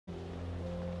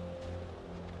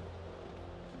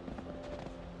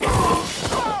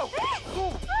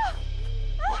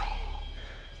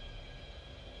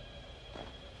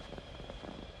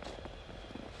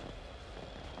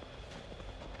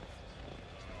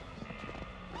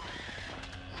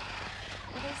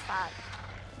that?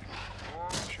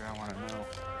 I'm sure I want to know.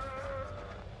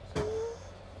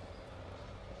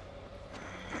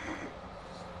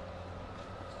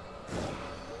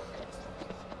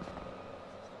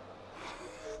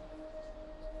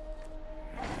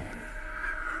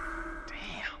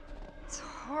 It's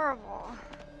horrible.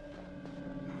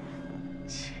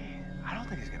 Gee, I don't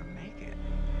think he's gonna make it.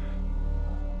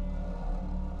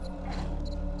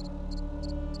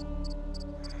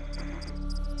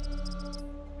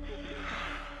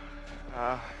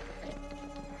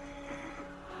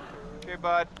 Okay,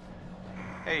 bud.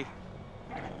 Hey.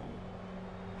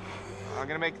 I'm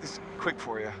gonna make this quick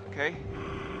for you, okay?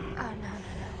 Oh,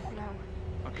 no.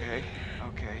 Okay.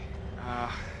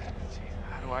 Gee,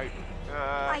 how do I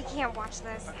I can't watch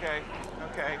this. Okay.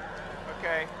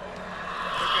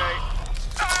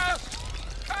 Ah!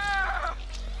 Ah!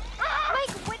 Ah!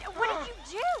 Mike, what did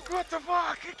you do? What the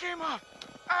fuck? It came up.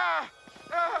 Ah!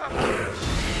 Ah!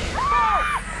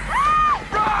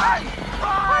 Run!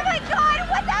 Oh my god,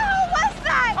 what the hell was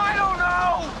that? I don't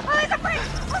know! Oh, there's a bridge!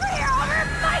 Over here!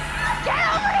 Mike, get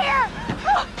over here!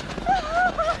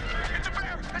 It's a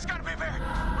bear! It's gotta be a bear!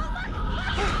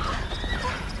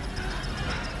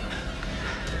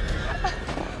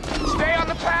 Stay on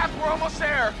the path, we're almost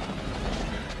there!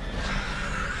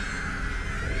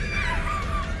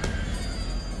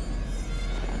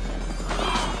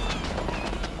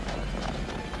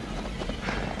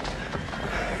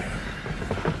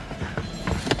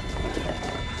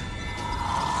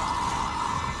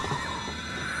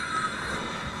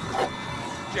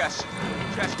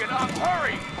 Jess, get up!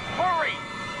 Hurry!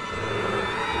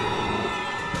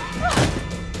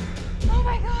 Oh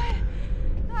my god,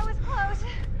 that was close.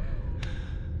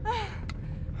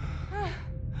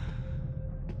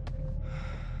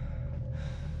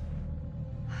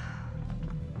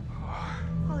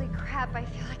 Holy crap, I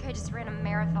feel like I just ran a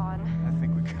marathon. I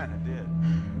think we kinda did.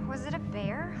 Was it a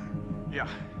bear? Yeah,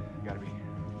 gotta be.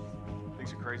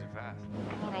 Things are crazy fast.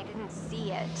 I mean, I didn't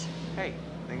see it. Hey,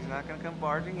 things are not gonna come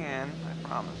barging in, I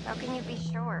promise. How can you be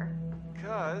sure?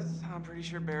 Because I'm pretty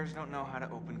sure bears don't know how to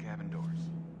open cabin doors.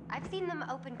 I've seen them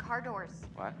open car doors.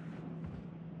 What?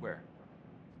 Where?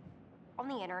 On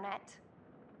the internet.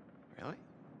 Really?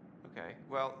 Okay,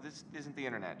 well, this isn't the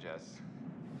internet, Jess.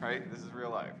 Right? This is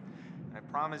real life. And I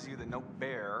promise you that no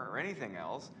bear or anything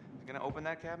else is gonna open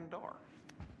that cabin door.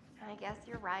 I guess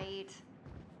you're right.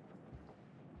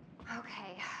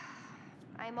 Okay.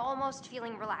 I'm almost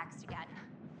feeling relaxed again.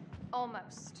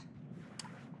 Almost.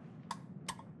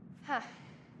 Huh.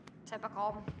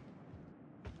 Typical.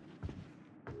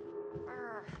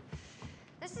 Urgh.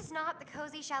 This is not the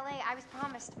cozy chalet I was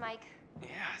promised, Mike. Yeah,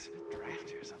 it's a bit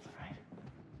drafty or something, right?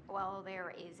 Well,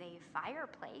 there is a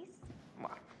fireplace.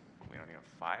 Well, we don't need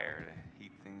a fire to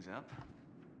heat things up.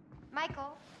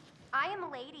 Michael, I am a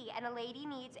lady, and a lady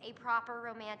needs a proper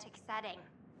romantic setting.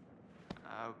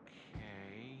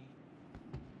 Okay.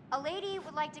 A lady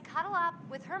would like to cuddle up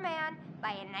with her man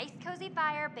by a nice cozy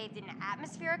fire bathed in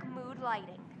atmospheric mood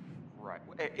lighting. Right.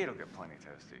 Well, it'll get plenty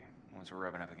toasty once we're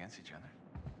rubbing up against each other.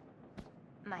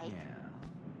 Mike, Yeah.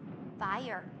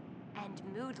 fire and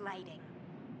mood lighting.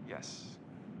 Yes.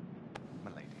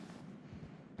 My lady.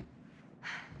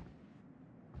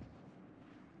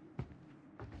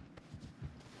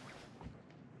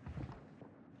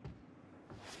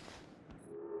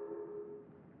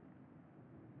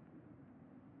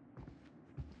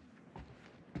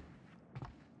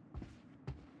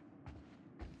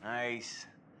 Nice.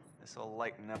 This will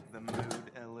lighten up the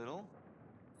mood a little.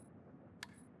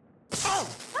 Oh!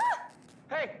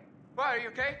 Hey! What, are you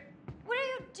okay? What are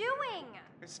you doing?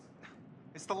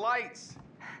 It's the lights.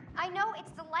 I know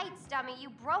it's the lights, dummy. You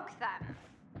broke them.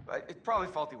 It's probably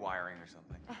faulty wiring or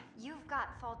something. You've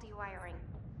got faulty wiring.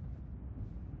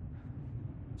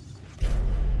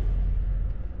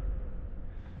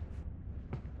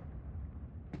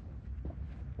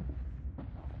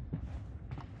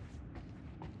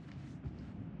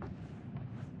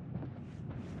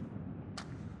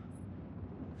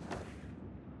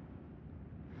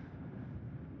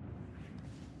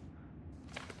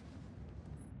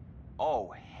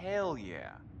 Oh, hell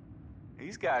yeah.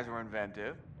 These guys were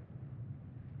inventive.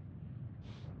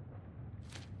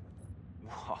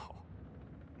 Whoa.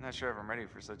 I'm not sure if I'm ready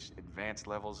for such advanced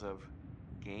levels of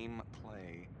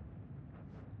gameplay.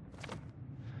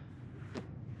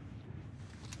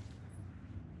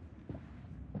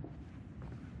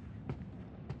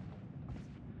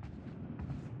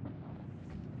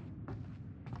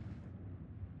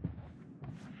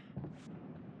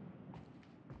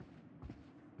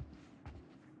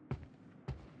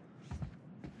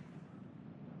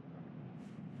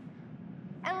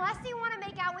 And Unless you want to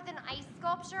make out with an ice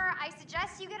sculpture, I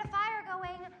suggest you get a fire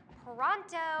going.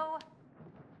 Pronto.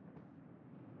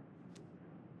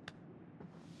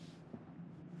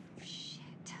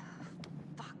 Shit.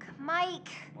 Fuck. Mike.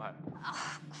 What?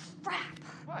 Oh, crap.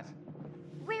 What?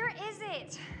 Where is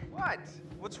it? What?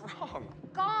 What's wrong?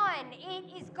 Gone.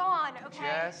 It is gone, okay?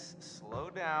 Jess, slow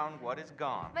down. What is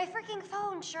gone? My freaking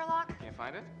phone, Sherlock. Can't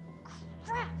find it?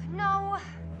 Crap. No.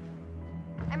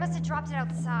 I must have dropped it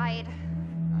outside.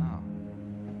 Oh.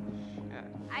 Shit.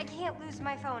 I can't lose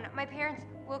my phone. My parents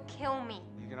will kill me.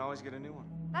 You can always get a new one.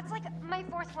 That's like my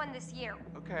 4th one this year.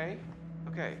 Okay.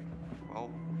 Okay. Well,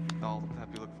 I'll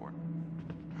help you look for it.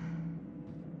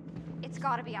 It's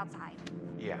gotta be outside.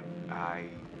 Yeah, I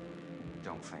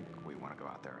don't think we want to go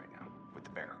out there right now with the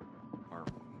bear. Or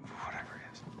whatever it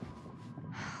is.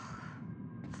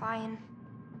 Fine.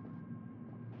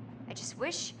 I just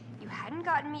wish you hadn't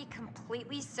gotten me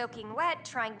completely soaking wet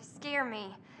trying to scare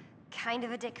me. Kind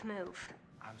of a dick move.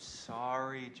 I'm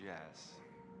sorry, Jess.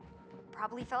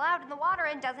 Probably fell out in the water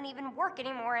and doesn't even work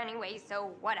anymore anyway,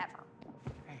 so whatever.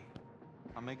 Hey,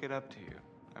 I'll make it up to you.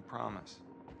 I promise.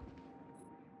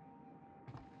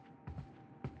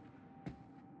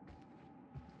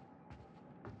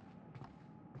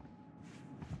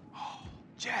 Oh,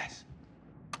 Jess!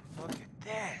 Look at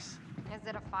this! Is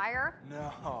it a fire?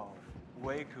 No,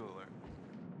 way cooler.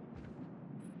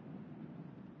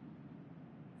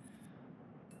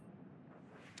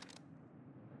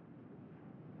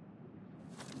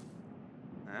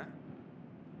 Huh?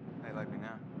 How you like me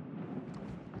now?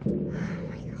 Oh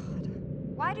my god.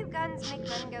 Why do guns make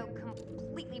men go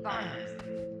completely bonkers?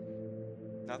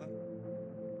 Nothing?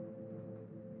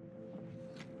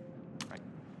 Right.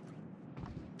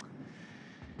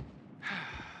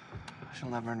 She'll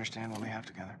never understand what we have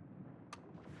together.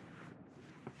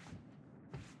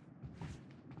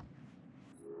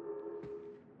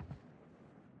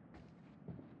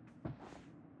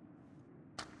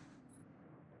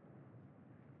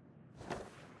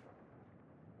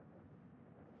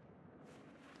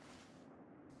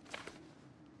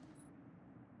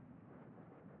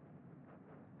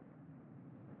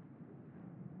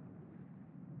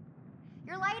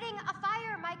 You're lighting a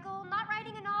fire, Michael, not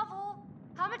writing a novel.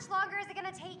 How much longer is it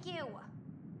gonna take you?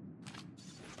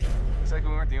 Looks like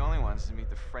we weren't the only ones to meet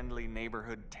the friendly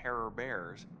neighborhood terror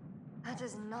bears. That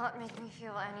does not make me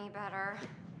feel any better.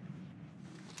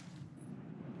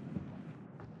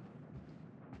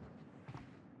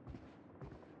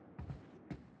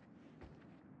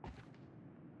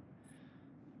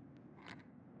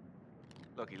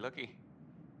 Looky, looky.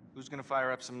 Who's gonna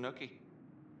fire up some nookie?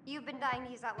 You've been dying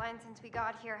to use that line since we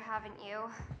got here, haven't you?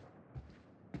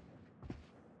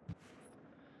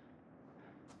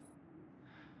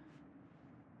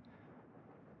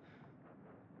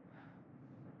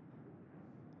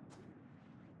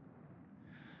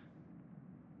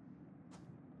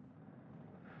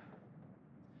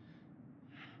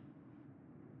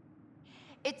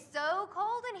 It's so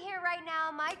cold in here right now,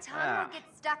 my tongue will get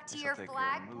stuck to your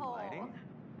flagpole.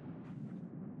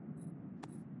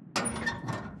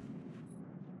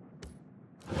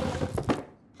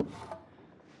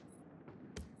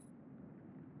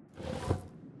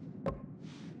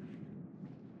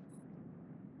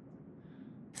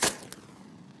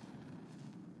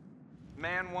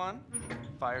 Man 1,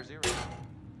 fire 0.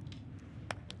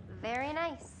 Very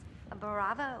nice.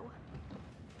 Bravo.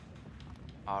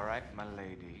 All right, my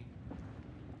lady.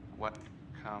 What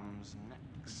comes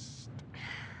next?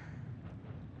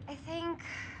 I think...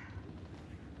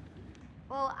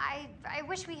 Well, I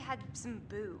wish we had some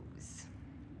booze.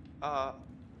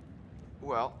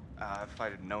 Well, if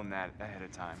I'd have known that ahead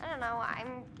of time. I don't know,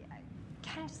 I'm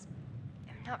kind of just...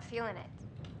 I'm not feeling it.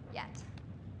 Yet.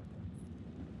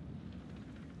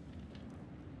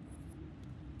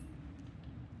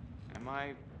 Am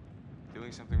I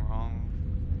doing something wrong?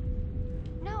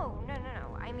 No.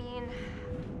 I mean...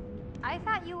 I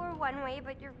thought you were one way,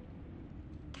 but you're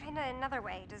kinda another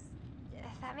way. Does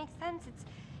that make sense?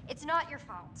 It's not your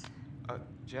fault.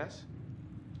 Jess?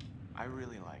 I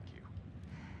really like you.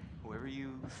 Whoever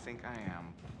you think I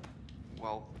am,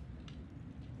 well,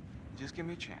 just give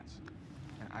me a chance,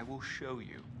 and I will show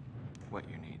you what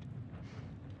you need.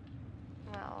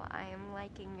 Well, I am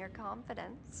liking your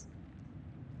confidence.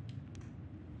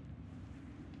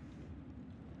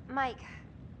 Mike,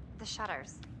 the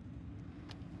shutters.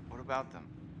 What about them?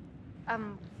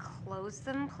 Close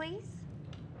them, please?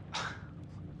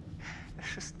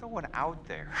 There's just no one out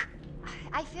there.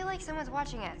 I feel like someone's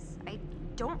watching us. I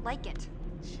don't like it.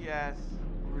 Jess,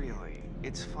 really,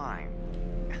 it's fine.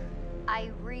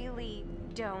 I really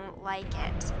don't like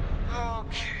it.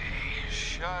 Okay,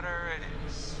 shut Shutter it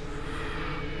is.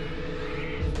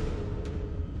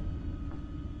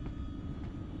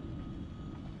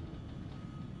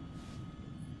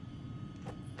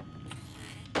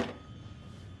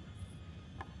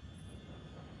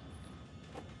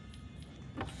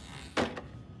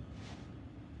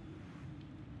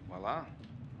 Voila.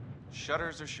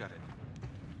 Shutters are shuttered.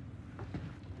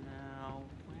 Now,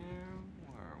 where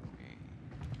were we?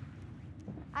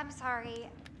 I'm sorry.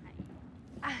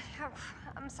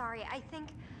 I'm sorry. I think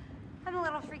I'm a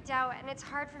little freaked out, and it's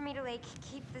hard for me to, like,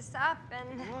 keep this up,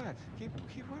 and... What? Keep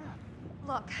what up?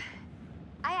 Look,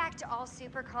 I act all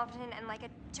super confident and like a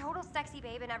total sexy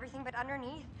babe and everything, but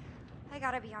underneath, I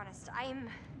gotta be honest, I'm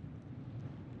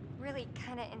really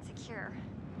kind of insecure.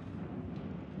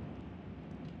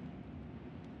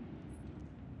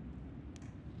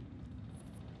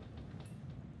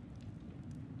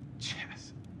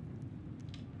 Jess,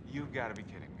 you've got to be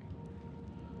kidding me.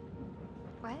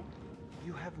 What?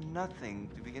 You have nothing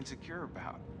to be insecure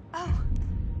about. Oh,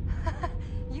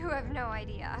 you have no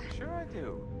idea. Sure I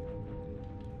do.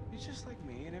 You're just like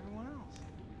me and everyone else.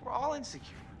 We're all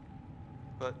insecure.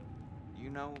 But you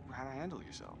know how to handle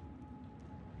yourself.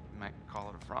 You might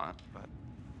call it a front, but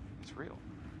it's real.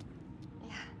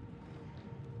 Yeah,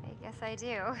 I guess I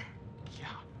do.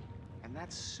 Yeah, and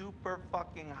that's super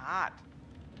fucking hot.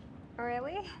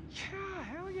 Really? Yeah,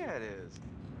 hell yeah it is.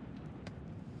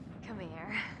 Come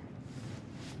here.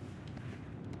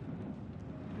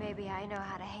 Maybe I know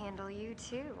how to handle you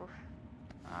too.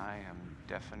 I am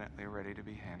definitely ready to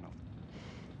be handled.